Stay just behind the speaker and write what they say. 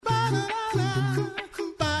You're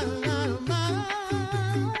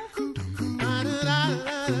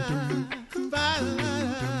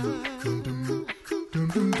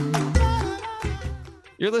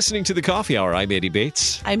listening to The Coffee Hour. I'm Andy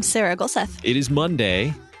Bates. I'm Sarah Gulseth. It is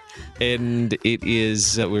Monday, and it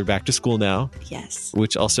is, we're back to school now. Yes.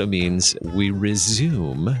 Which also means we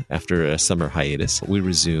resume, after a summer hiatus, we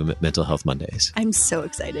resume Mental Health Mondays. I'm so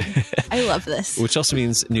excited. I love this. Which also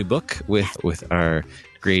means new book with our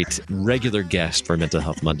great regular guest for Mental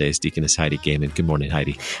Health Mondays, Deaconess Heidi Gaiman. Good morning,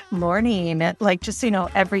 Heidi. Morning. Like, just so you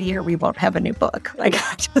know, every year we won't have a new book. Like,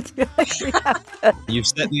 I just feel like we have to, You've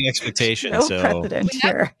set the expectation, no so precedent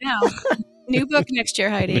here. Now, new book next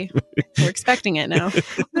year, Heidi. We're expecting it now.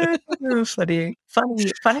 Funny,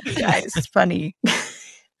 guys. Funny.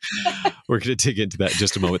 we're going to dig into that in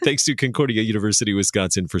just a moment. Thanks to Concordia University,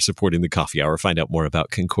 Wisconsin for supporting the Coffee Hour. Find out more about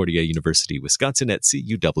Concordia University, Wisconsin at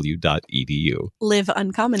cuw.edu. Live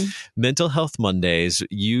uncommon. Mental Health Mondays.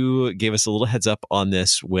 You gave us a little heads up on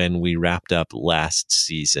this when we wrapped up last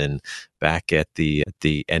season back at the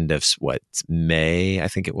end of May, I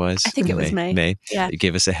think it was. I think it was May. Yeah. You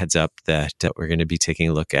gave us a heads up that we're going to be taking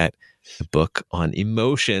a look at a book on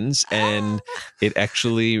emotions, and it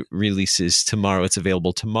actually releases tomorrow. It's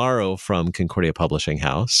available tomorrow from Concordia Publishing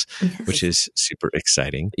House, which is super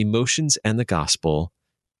exciting. Emotions and the Gospel,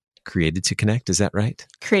 created to connect. Is that right?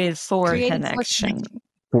 Created for connection.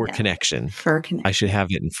 For connection. For connection. I should have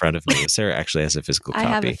it in front of me. Sarah actually has a physical copy. I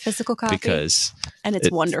have a physical copy. And it's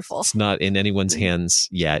wonderful. It's not in anyone's hands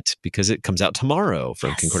yet because it comes out tomorrow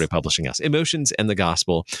from Concordia Publishing House. Emotions and the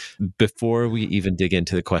Gospel. Before we even dig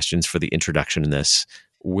into the questions for the introduction in this,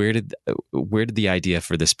 where did the idea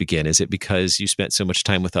for this begin? Is it because you spent so much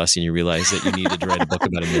time with us and you realized that you needed to write a book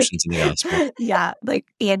about emotions and the gospel? Yeah, like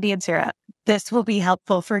Andy and Sarah, this will be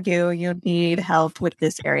helpful for you. You need help with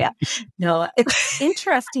this area. No, it's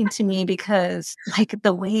interesting to me because like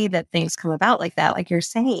the way that things come about like that, like you're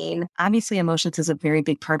saying, obviously emotions is a very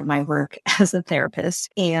big part of my work as a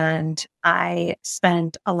therapist. And I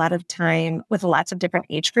spend a lot of time with lots of different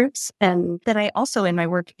age groups. And then I also, in my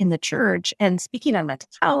work in the church and speaking on mental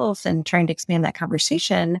health and trying to expand that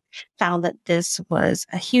conversation, found that this was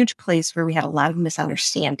a huge place where we had a lot of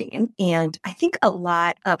misunderstanding. And I think a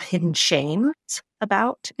lot of hidden shame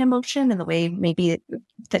about emotion and the way maybe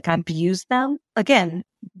that God views them, again,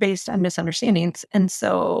 based on misunderstandings. And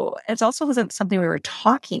so it also wasn't something we were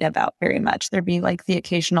talking about very much. There'd be like the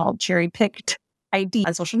occasional cherry-picked idea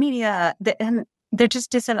on social media, and there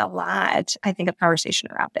just isn't a lot, I think, of conversation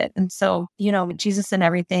around it. And so, Jesus and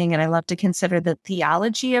everything, and I love to consider the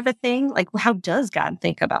theology of a thing, like how does God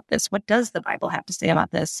think about this? What does the Bible have to say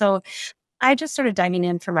about this? So I just started diving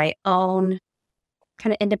in for my own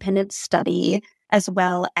kind of independent study, as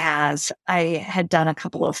well as I had done a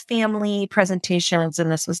couple of family presentations.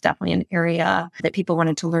 And this was definitely an area that people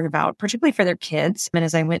wanted to learn about, particularly for their kids. And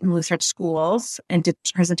as I went in Lutheran schools and did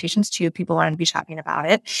presentations too, people wanted to be talking about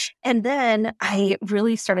it. And then I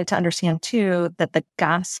really started to understand too, that the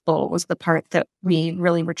gospel was the part that we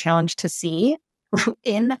really were challenged to see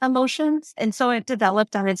in emotions. And so it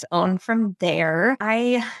developed on its own from there.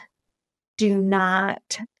 I do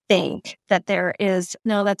not think that there is,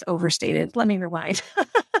 no, that's overstated. Let me rewind.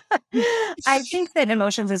 I think that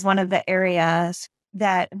emotions is one of the areas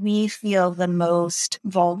that we feel the most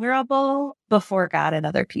vulnerable before God and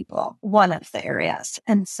other people, one of the areas.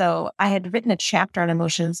 And so I had written a chapter on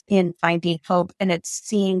emotions in Finding Hope, and it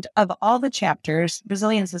seemed of all the chapters,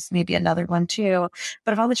 resilience is maybe another one too,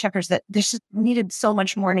 but of all the chapters that there's just needed so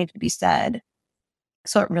much more needed to be said.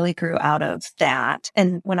 So it really grew out of that.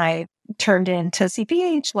 And when I turned into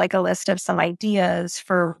CPH, like a list of some ideas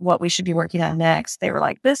for what we should be working on next, they were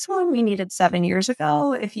like, this one we needed 7 years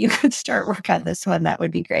ago. If you could start work on this one, that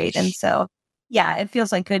would be great. And so, yeah, it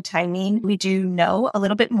feels like good timing. We do know a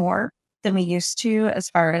little bit more than we used to as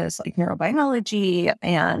far as like neurobiology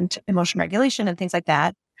and emotion regulation and things like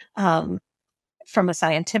that. From a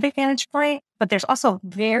scientific vantage point, but there's also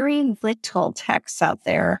very little texts out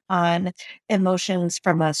there on emotions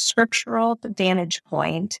from a scriptural vantage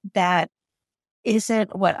point that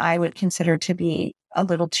isn't what I would consider to be a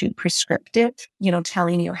little too prescriptive,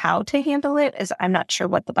 telling you how to handle it, as I'm not sure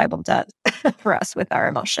what the Bible does for us with our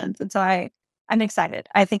emotions. And so I'm excited.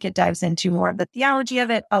 I think it dives into more of the theology of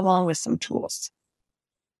it along with some tools.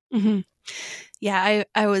 Mm-hmm. Yeah,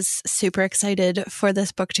 I was super excited for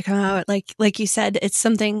this book to come out. Like you said, it's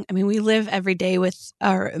something, we live every day with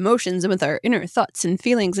our emotions and with our inner thoughts and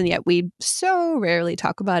feelings, and yet we so rarely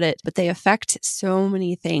talk about it, but they affect so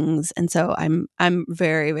many things. And so I'm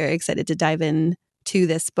very, very excited to dive in to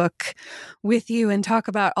this book with you and talk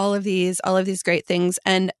about all of these great things.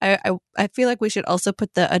 And I feel like we should also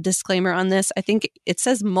put a disclaimer on this. I think it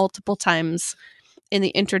says multiple times in the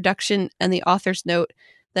introduction and the author's note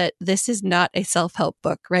that this is not a self-help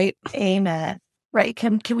book, right? Amen. Right.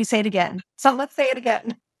 Can we say it again? So let's say it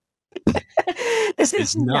again. This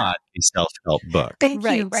is not a self-help book. Thank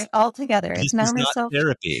you. Right. All together. This is not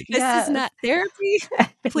therapy. This is not therapy.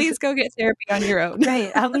 Please go get therapy on your own.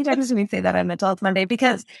 Right. How many times do we say that on Mental Health Monday?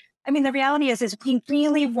 Because, I mean, the reality is we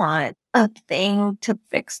really want a thing to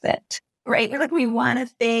fix it. Right. Like we want a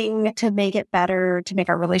thing to make it better, to make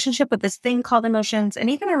our relationship with this thing called emotions and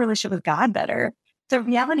even our relationship with God better. The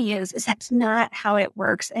reality is that's not how it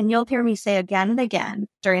works. And you'll hear me say again and again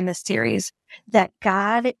during this series that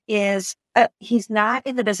God is, he's not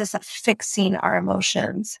in the business of fixing our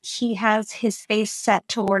emotions. He has his face set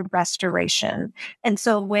toward restoration. And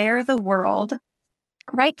so where the world,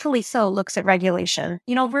 rightfully so, looks at regulation.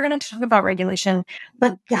 We're going to talk about regulation,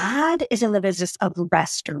 but God is in the business of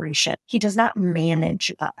restoration. He does not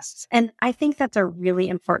manage us. And I think that's a really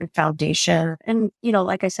important foundation. And,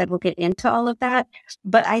 like I said, we'll get into all of that.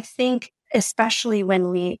 But I think especially when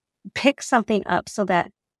we pick something up so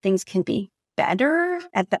that things can be better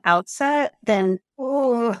at the outset, then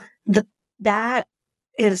that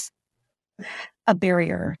is a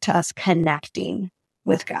barrier to us connecting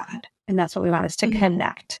with God. And that's what we want, is to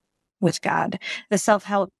connect with God. The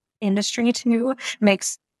self-help industry too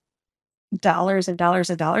makes dollars and dollars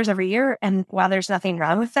and dollars every year. And while there's nothing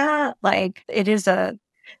wrong with that, like it is a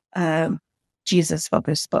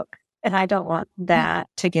Jesus-focused book. And I don't want that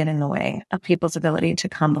to get in the way of people's ability to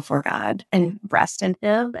come before God and rest in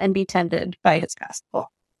him and be tended by his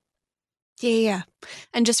gospel. Yeah.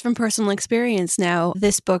 And just from personal experience now,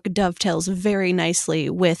 this book dovetails very nicely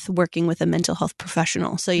with working with a mental health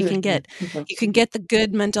professional. So you can get the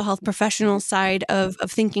good mental health professional side of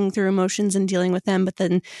thinking through emotions and dealing with them, but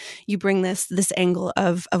then you bring this angle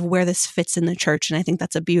of where this fits in the church. And I think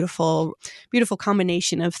that's a beautiful, beautiful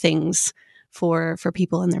combination of things for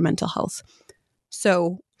people and their mental health.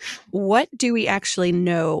 So what do we actually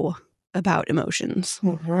know about emotions?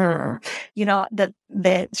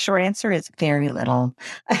 The short answer is very little.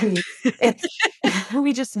 I mean,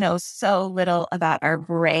 we just know so little about our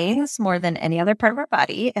brains more than any other part of our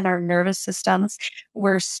body and our nervous systems.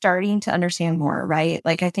 We're starting to understand more, right?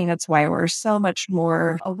 Like, I think that's why we're so much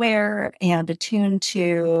more aware and attuned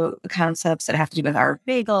to concepts that have to do with our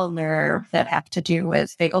vagal nerve, that have to do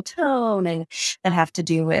with vagal tone, and that have to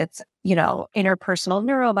do with, interpersonal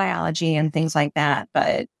neurobiology and things like that.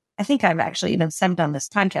 But I think I've actually even said on this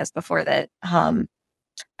podcast before that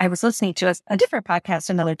I was listening to a different podcast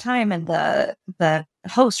another time, and the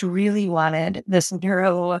host really wanted this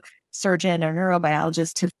neurosurgeon or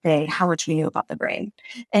neurobiologist to say how much we knew about the brain.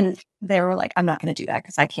 And they were like, I'm not going to do that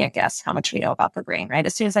because I can't guess how much we know about the brain, right?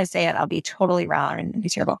 As soon as I say it, I'll be totally wrong and be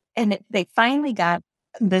terrible. And they finally got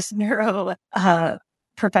this neuro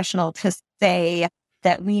professional to say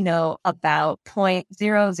that we know about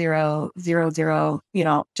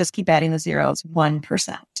 0.0000, just keep adding the zeros,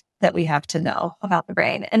 1% that we have to know about the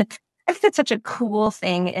brain. And I think that's such a cool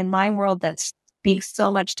thing in my world that speaks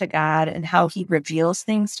so much to God and how he reveals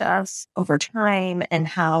things to us over time and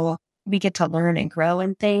how we get to learn and grow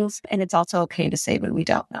in things. And it's also okay to say when we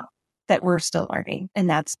don't know, that we're still learning. And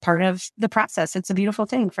that's part of the process. It's a beautiful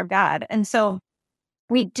thing from God. And so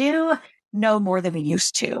we do know more than we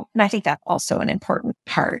used to. And I think that's also an important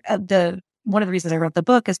part of one of the reasons I wrote the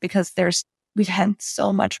book is because we've had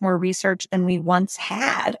so much more research than we once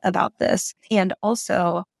had about this. And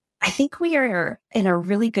also, I think we are in a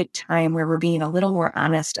really good time where we're being a little more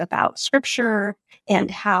honest about scripture and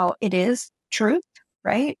how it is truth,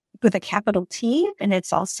 right? With a capital T. And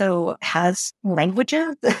it's also has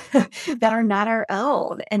languages that are not our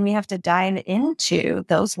own. And we have to dive into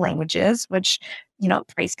those languages, which,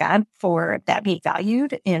 praise God for that being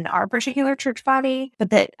valued in our particular church body,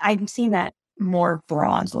 but that I'm seeing that more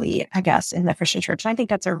broadly, I guess, in the Christian church. And I think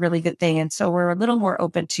that's a really good thing. And so we're a little more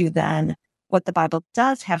open to then what the Bible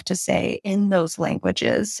does have to say in those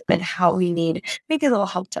languages and how we need maybe a little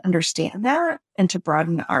help to understand that and to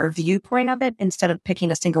broaden our viewpoint of it instead of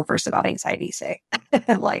picking a single verse about anxiety, say,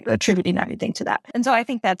 like attributing everything to that. And so I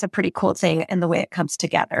think that's a pretty cool thing in the way it comes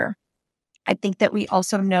together. I think that we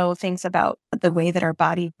also know things about the way that our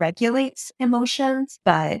body regulates emotions,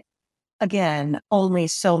 but again, only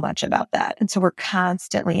so much about that. And so we're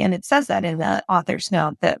constantly, and it says that in the author's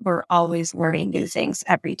note, that we're always learning new things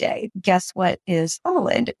every day. Guess what is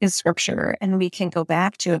solid is scripture. And we can go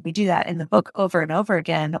back to it. We do that in the book over and over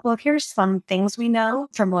again. Well, here's some things we know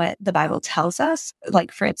from what the Bible tells us.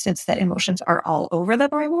 Like, for instance, that emotions are all over the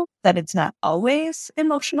Bible, that it's not always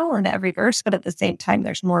emotional in every verse, but at the same time,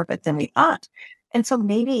 there's more of it than we thought. And so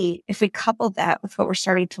maybe if we couple that with what we're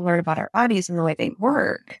starting to learn about our bodies and the way they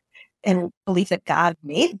work, and believe that God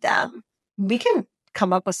made them, we can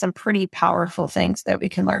come up with some pretty powerful things that we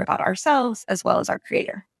can learn about ourselves as well as our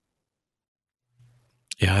Creator.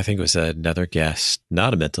 Yeah, I think it was another guest,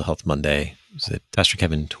 not a Mental Health Monday. Was it Pastor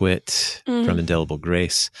Kevin Twitt from Indelible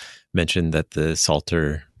Grace mentioned that the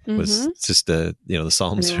Psalter was just the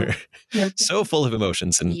Psalms are so full of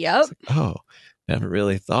emotions. And it's like, oh, I haven't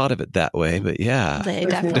really thought of it that way, but yeah. They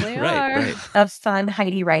definitely are. Right. A fun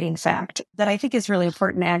Heidi writing fact that I think is really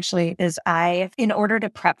important actually is in order to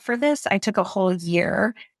prep for this, I took a whole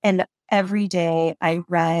year and every day I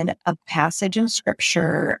read a passage in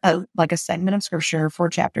scripture, like a segment of scripture, 4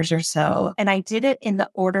 chapters or so. And I did it in the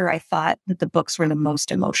order I thought that the books were the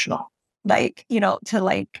most emotional. Like,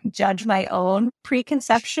 to judge my own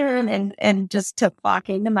preconception and just to walk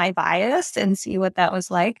into my bias and see what that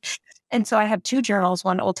was like. And so I have 2 journals,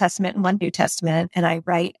 one Old Testament and one New Testament, and I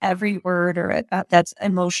write every word that's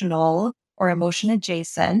emotional or emotion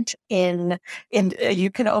adjacent in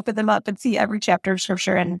you can open them up and see every chapter of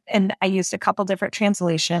scripture. And I used a couple different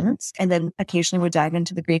translations and then occasionally would dive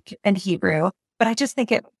into the Greek and Hebrew. But I just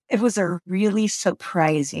think it was a really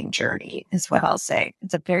surprising journey is what I'll say.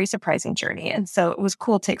 It's a very surprising journey. And so it was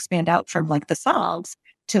cool to expand out from the Psalms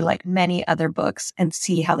to many other books and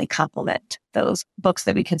see how they complement those books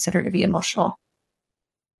that we consider to be emotional.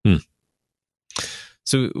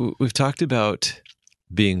 So we've talked about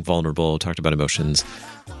being vulnerable, talked about emotions,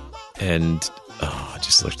 and I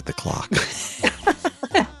just looked at the clock.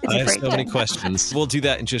 I have so many questions. We'll do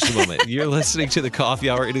that in just a moment. You're listening to the Coffee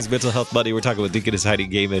Hour. It is Mental Health Monday. We're talking with Deaconess Heidi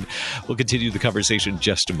Gaiman. We'll continue the conversation in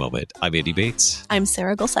just a moment. I'm Andy Bates. I'm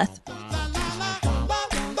Sarah Gulseth.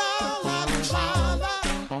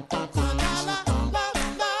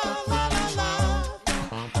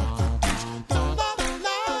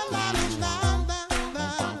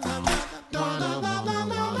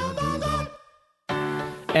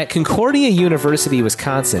 At Concordia University,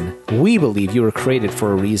 Wisconsin, we believe you were created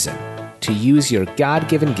for a reason, to use your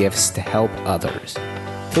God-given gifts to help others,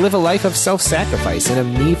 to live a life of self-sacrifice in a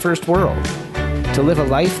me-first world, to live a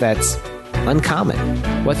life that's uncommon.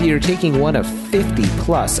 Whether you're taking one of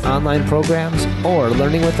 50-plus online programs or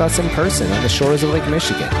learning with us in person on the shores of Lake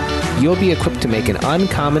Michigan, you'll be equipped to make an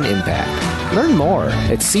uncommon impact. Learn more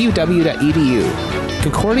at cuw.edu.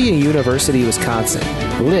 Concordia University, Wisconsin.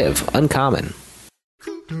 Live uncommon.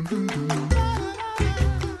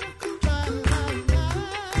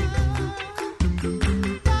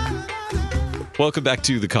 Welcome back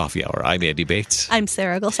to the Coffee Hour. I'm Andy Bates. I'm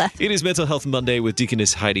Sarah Gulseth. It is Mental Health Monday with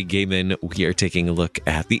Deaconess Heidi Gaiman. We are taking a look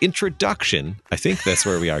at the introduction. I think that's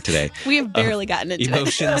where we are today. We have barely gotten into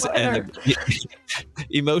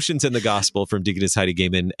Emotions and the Gospel from Deaconess Heidi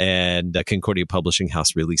Gaiman, and Concordia Publishing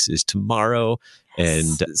House releases tomorrow.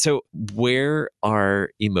 And so where are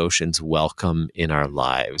emotions welcome in our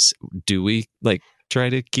lives? Do we try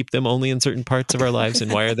to keep them only in certain parts of our lives?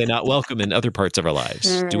 And why are they not welcome in other parts of our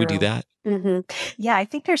lives? Do we do that? Yeah, I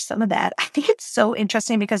think there's some of that. I think it's so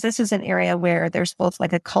interesting because this is an area where there's both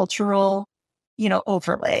a cultural,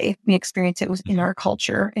 overlay. We experience it in our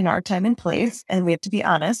culture, in our time and place. And we have to be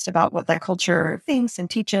honest about what that culture thinks and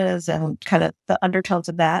teaches and kind of the undertones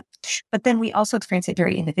of that. But then we also experience it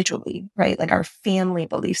very individually, right? Our family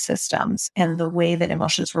belief systems and the way that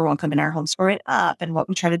emotions were welcome in our homes growing up and what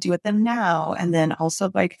we try to do with them now. And then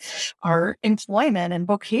also our employment and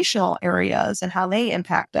vocational areas and how they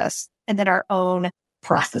impact us. And then our own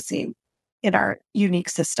processing in our unique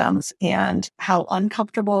systems and how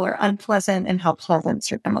uncomfortable or unpleasant and how pleasant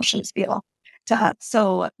certain emotions feel to us.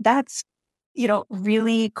 So that's,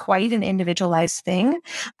 really quite an individualized thing.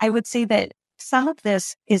 I would say that some of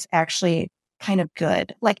this is actually kind of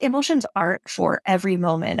good. Emotions aren't for every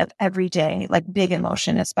moment of every day, big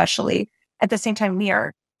emotion, especially. At the same time, we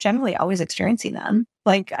are generally always experiencing them.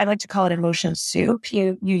 I like to call it emotion soup.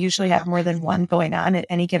 You usually have more than one going on at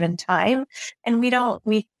any given time. And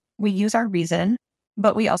we use our reason,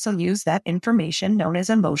 but we also use that information known as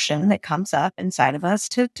emotion that comes up inside of us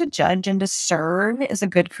to judge and discern is a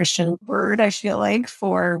good Christian word, I feel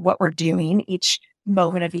for what we're doing each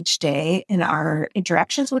moment of each day in our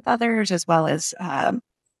interactions with others, as well as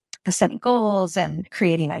setting goals and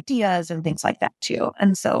creating ideas and things like that too.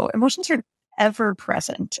 And so emotions are ever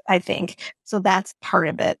present, I think. So that's part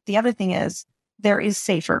of it. The other thing is there is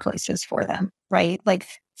safer places for them, right? Like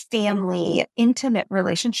family, intimate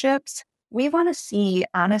relationships. We want to see,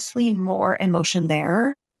 honestly, more emotion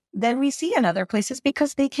there than we see in other places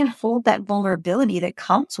because they can hold that vulnerability that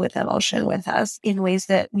comes with emotion with us in ways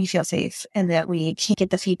that we feel safe and that we can get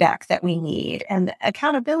the feedback that we need and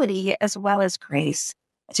accountability as well as grace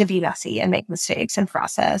to be messy and make mistakes and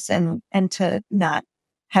process and to not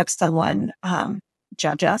have someone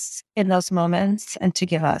judge us in those moments and to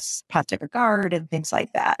give us positive regard and things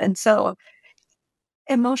like that. And so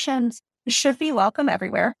emotions should be welcome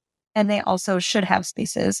everywhere. And they also should have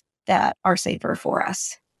spaces that are safer for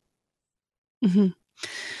us. Mm-hmm.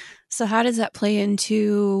 So how does that play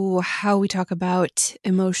into how we talk about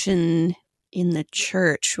emotion in the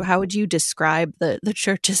church? How would you describe the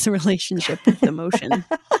church's relationship with emotion?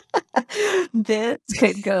 This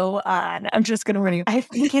could go on. I'm just going to run you. I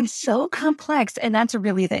think it's so complex. And that's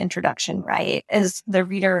really the introduction, right? As the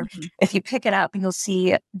reader, if you pick it up, you'll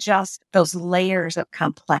see just those layers of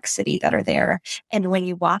complexity that are there. And when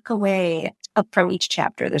you walk away from each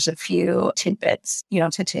chapter, there's a few tidbits,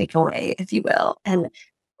 to take away, if you will. And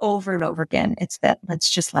over again, it's that let's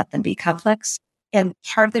just let them be complex. And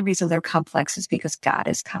part of the reason they're complex is because God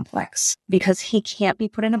is complex, because he can't be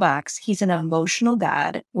put in a box. He's an emotional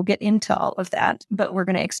God. We'll get into all of that, but we're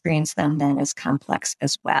going to experience them then as complex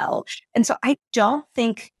as well. And so I don't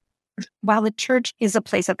think, while the church is a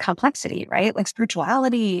place of complexity, right? Like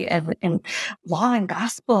spirituality and law and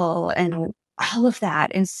gospel and all of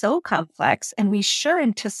that is so complex. And we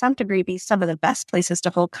should, to some degree, be some of the best places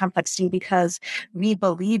to hold complexity because we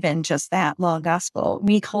believe in just that law and gospel.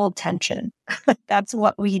 We hold tension. That's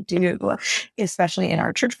what we do, especially in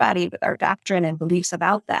our church body with our doctrine and beliefs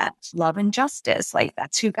about that. Love and justice, like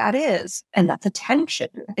that's who God is. And that's a tension.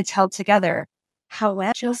 It's held together.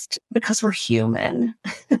 However, just because we're human,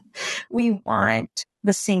 we want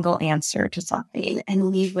the single answer to something,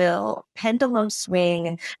 and we will pendulum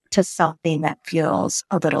swing to something that feels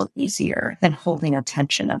a little easier than holding a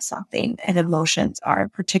tension of something. And emotions are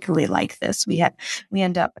particularly like this. We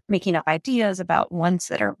end up making up ideas about ones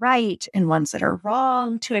that are right and ones that are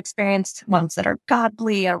wrong to experience, ones that are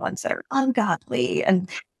godly or ones that are ungodly. And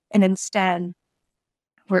instead,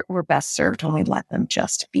 we're best served when we let them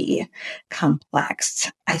just be complex.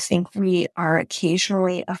 I think we are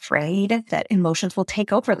occasionally afraid that emotions will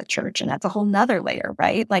take over the church. And that's a whole nother layer,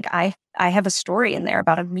 right? Like I have a story in there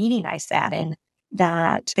about a meeting I sat in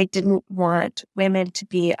that they didn't want women to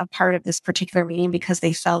be a part of this particular meeting because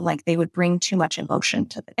they felt like they would bring too much emotion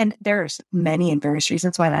to it. And there's many and various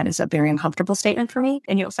reasons why that is a very uncomfortable statement for me.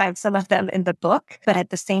 And you'll find some of them in the book. But at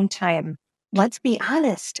the same time, let's be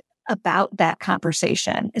honest about that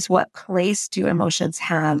conversation is what place do emotions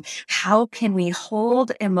have? How can we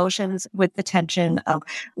hold emotions with the tension of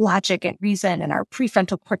logic and reason and our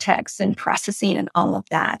prefrontal cortex and processing and all of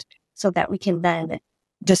that so that we can then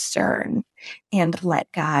discern and let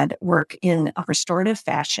God work in a restorative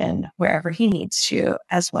fashion wherever he needs to,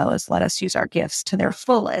 as well as let us use our gifts to their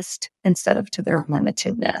fullest instead of to their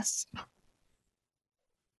limitedness.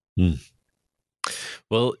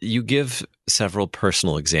 Well, you give several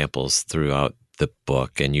personal examples throughout the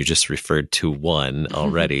book, and you just referred to one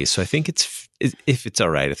already. So I think if it's all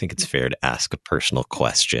right, I think it's fair to ask a personal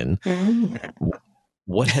question.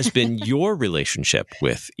 What has been your relationship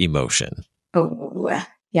with emotion? Oh,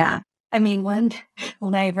 yeah. I mean, when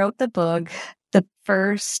I wrote the book, the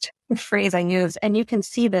first phrase I used, and you can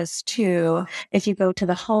see this too, if you go to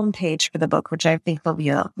the homepage for the book, which I think will be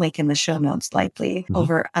a link in the show notes likely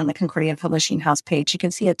over on the Concordia Publishing House page, you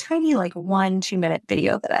can see a tiny 1-2 minute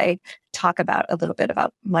video that I talk about a little bit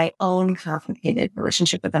about my own complicated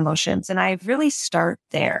relationship with emotions. And I really start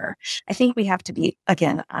there. I think we have to be,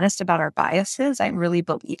 again, honest about our biases. I really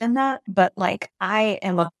believe in that. But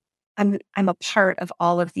I'm a part of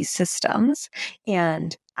all of these systems,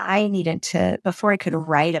 and I needed to, before I could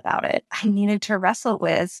write about it, I needed to wrestle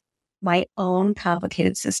with my own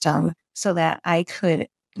complicated system so that I could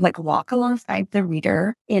walk alongside the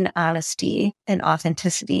reader in honesty and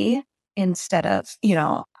authenticity instead of,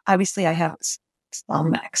 obviously I have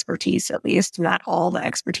some expertise, at least not all the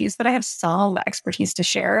expertise, but I have some expertise to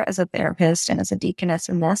share as a therapist and as a deaconess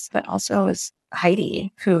in this, but also as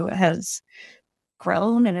Heidi, who has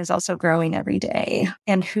grown and is also growing every day,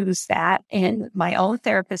 and who sat in my own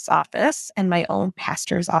therapist's office and my own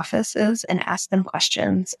pastor's offices and asked them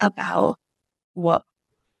questions about what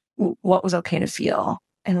was okay to feel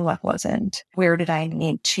and what wasn't. Where did I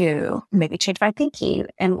need to maybe change my thinking?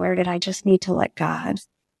 And where did I just need to let God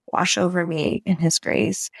wash over me in his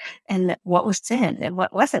grace? And what was sin and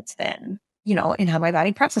what wasn't sin? in how my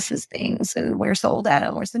body processes things, and where's the old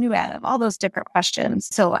Adam, where's the new Adam, all those different questions.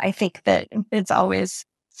 So I think that it's always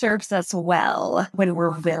serves us well when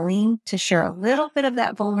we're willing to share a little bit of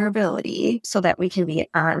that vulnerability so that we can be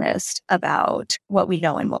honest about what we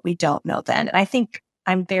know and what we don't know then. And I think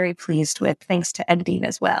I'm very pleased with, thanks to editing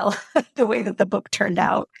as well, the way that the book turned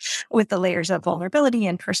out with the layers of vulnerability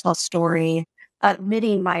and personal story,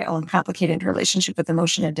 admitting my own complicated relationship with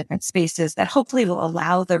emotion in different spaces that hopefully will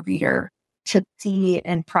allow the reader to see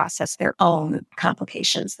and process their own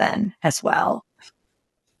complications then as well.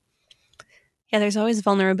 Yeah, there's always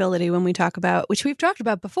vulnerability when we talk about, which we've talked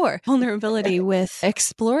about before, vulnerability with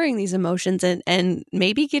exploring these emotions and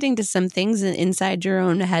maybe getting to some things inside your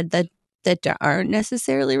own head that aren't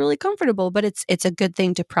necessarily really comfortable, but it's a good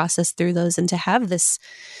thing to process through those and to have this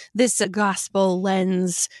gospel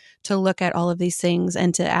lens to look at all of these things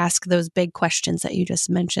and to ask those big questions that you just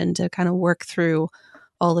mentioned, to kind of work through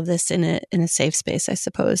all of this in a safe space, I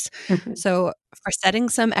suppose. Mm-hmm. So for setting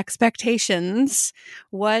some expectations,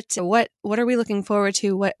 what are we looking forward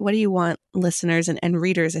to? What do you want listeners and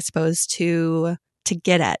readers, I suppose, to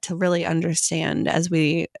get at, to really understand as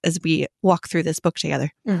we walk through this book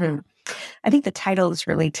together? Mm-hmm. I think the title is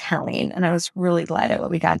really telling, and I was really glad at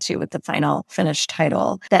what we got to with the final finished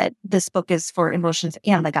title, that this book is for emotions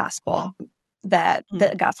and the gospel, that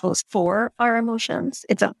the gospel is for our emotions.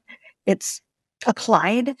 It's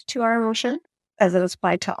applied to our emotion as it is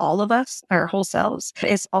applied to all of us, our whole selves.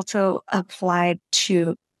 It's also applied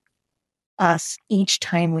to us each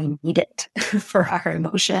time we need it for our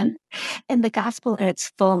emotion. And the gospel in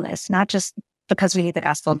its fullness, not just because we need the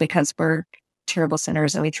gospel because we're terrible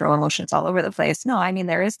sinners and we throw emotions all over the place. No, I mean,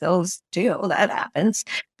 there is those too, that happens,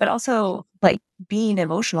 but also like being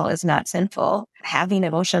emotional is not sinful. Having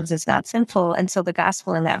emotions is not sinful. And so the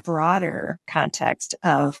gospel in that broader context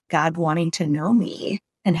of God wanting to know me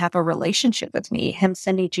and have a relationship with me, him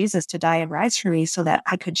sending Jesus to die and rise for me so that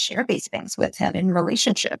I could share these things with him in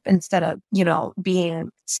relationship instead of,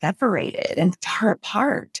 being separated and far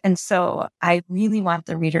apart. And so I really want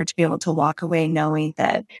the reader to be able to walk away knowing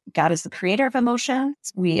that God is the creator of emotions.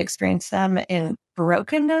 We experience them in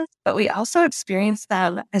brokenness, but we also experience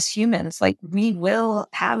them as humans. Like we will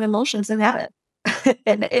have emotions in heaven.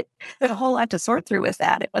 And there's a whole lot to sort through with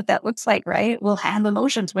that, what that looks like, right? We'll have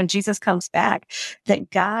emotions when Jesus comes back, that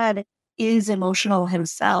God is emotional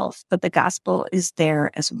himself, but the gospel is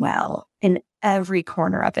there as well in every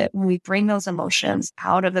corner of it. When we bring those emotions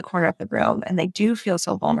out of the corner of the room and they do feel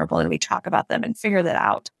so vulnerable and we talk about them and figure that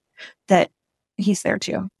out, that he's there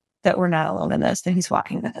too, that we're not alone in this, that he's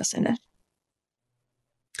walking with us in it.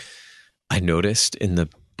 I noticed in the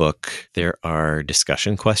book there are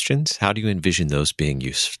discussion questions. How do you envision those being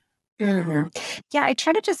used? Mm-hmm. Yeah, I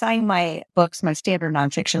try to design my books, my standard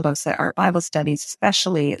nonfiction books that are Bible studies,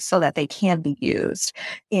 especially so that they can be used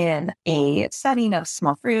in a setting of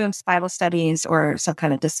small groups, Bible studies, or some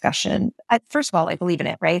kind of discussion. First of all, I believe in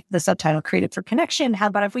it, right? The subtitle, Created for Connection. How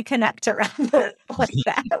about if we connect around it? Like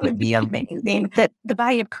that would be amazing. That the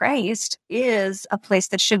body of Christ is a place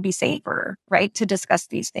that should be safer, right? To discuss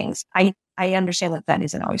these things. I understand that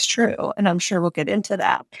isn't always true, and I'm sure we'll get into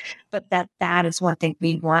that. But that is one thing.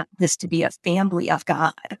 We want this to be a family of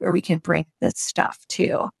God where we can bring this stuff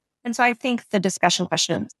to. And so I think the discussion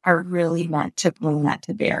questions are really meant to bring that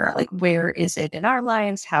to bear. Like, where is it in our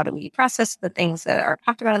lives? How do we process the things that are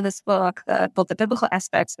talked about in this book, both the biblical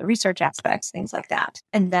aspects, the research aspects, things like that.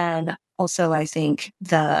 And then also, I think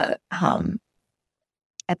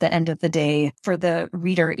at the end of the day, for the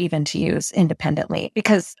reader even to use independently,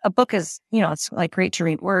 because a book is, it's like great to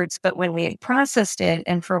read words, but when we processed it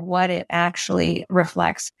and for what it actually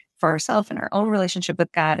reflects for ourselves and our own relationship with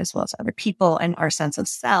God, as well as other people and our sense of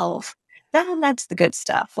self, that's the good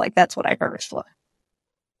stuff. Like that's what I heard.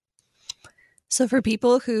 So for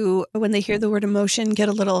people who, when they hear the word emotion, get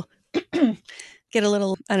a little, I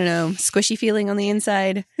don't know, squishy feeling on the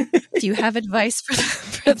inside, do you have advice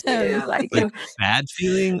for them? Like bad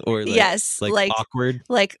feeling or yes, like awkward?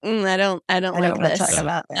 Like, I don't like this. Talk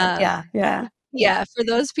about that. Yeah. For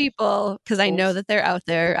those people, because I know that they're out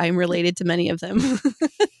there, I'm related to many of them.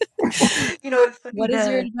 What is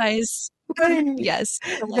your advice? Yes,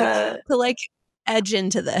 to edge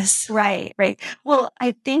into this. Right. Well,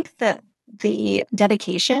 I think that the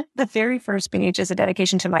dedication, the very first page is a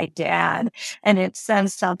dedication to my dad. And it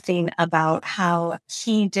says something about how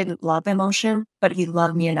he didn't love emotion, but he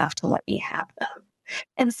loved me enough to let me have them.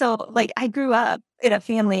 And so I grew up in a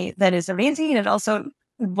family that is amazing and also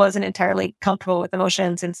wasn't entirely comfortable with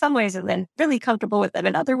emotions in some ways and then really comfortable with them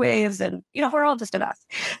in other ways. And, we're all just a mess.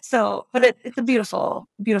 So, but it's a beautiful,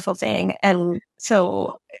 beautiful thing. And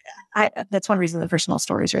so that's one reason the personal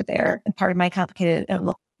stories are there. And part of my complicated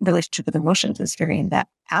relationship with emotions is figuring that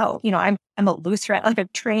out. I'm a Lutheran, like a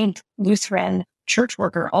trained Lutheran church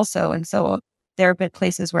worker also. And so there have been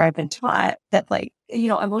places where I've been taught that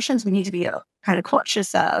emotions we need to be kind of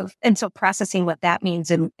conscious of. And so processing what that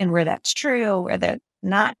means and where that's true, where that's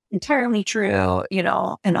not entirely true,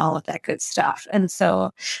 and all of that good stuff. And so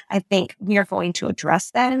I think we are going to address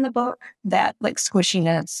that in the book, that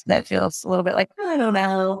squishiness that feels a little bit like, I don't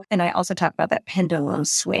know. And I also talk about that pendulum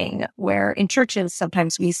swing where in churches,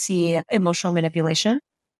 sometimes we see emotional manipulation,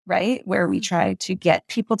 right? Where we try to get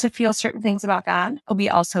people to feel certain things about God. We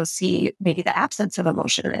also see maybe the absence of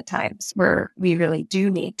emotion at times where we really do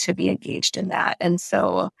need to be engaged in that. And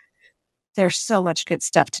so there's so much good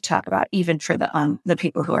stuff to talk about, even for the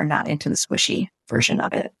people who are not into the squishy version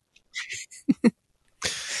of it.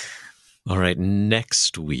 All right.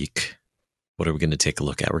 Next week, what are we going to take a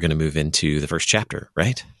look at? We're going to move into the first chapter,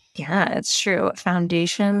 right? Yeah, it's true.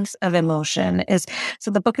 Foundations of Emotion so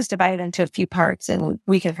the book is divided into a few parts, and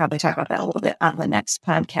we can probably talk about that a little bit on the next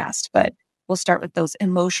podcast, but we'll start with those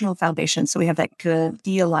emotional foundations. So we have that good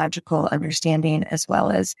theological understanding as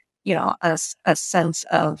well as, a sense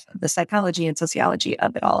of the psychology and sociology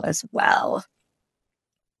of it all as well.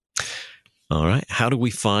 All right. How do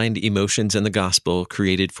we find Emotions and the Gospel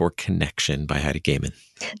Created for Connection by Heidi Gaiman?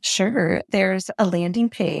 Sure. There's a landing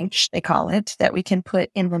page, they call it, that we can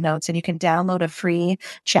put in the notes, and you can download a free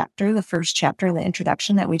chapter, the first chapter in the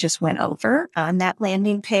introduction that we just went over on that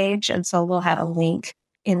landing page. And so we'll have a link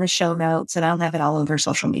in the show notes, and I'll have it all over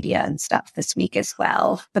social media and stuff this week as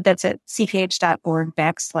well. But that's at cph.org/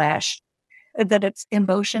 that it's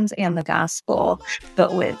Emotions and the Gospel,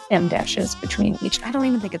 but with M dashes between each. I don't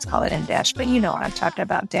even think it's called an M dash, but I'm talking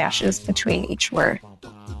about dashes between each word.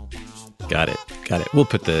 Got it. We'll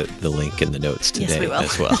put the link in the notes today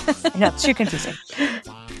as well. No, it's too confusing.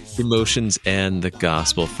 Emotions and the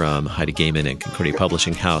Gospel from Heidi Gaiman and Concordia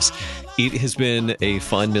Publishing House. It has been a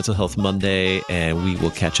fun Mental Health Monday, and we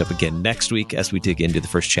will catch up again next week as we dig into the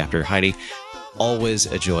first chapter. Heidi, always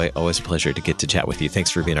a joy, always a pleasure to get to chat with you.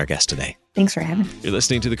 Thanks for being our guest today. Thanks for having me. You're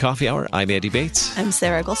listening to The Coffee Hour. I'm Andy Bates. I'm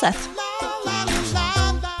Sarah Golseth.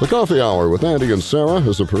 The Coffee Hour with Andy and Sarah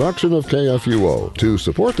is a production of KFUO. To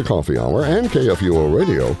support The Coffee Hour and KFUO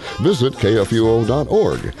Radio, visit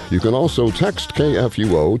KFUO.org. You can also text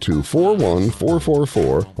KFUO to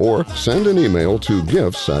 41444 or send an email to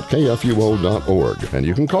gifts@KFUO.org. And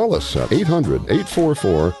you can call us at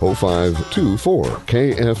 800-844-0524.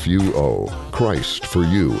 KFUO. Christ for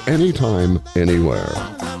you, anytime, anywhere.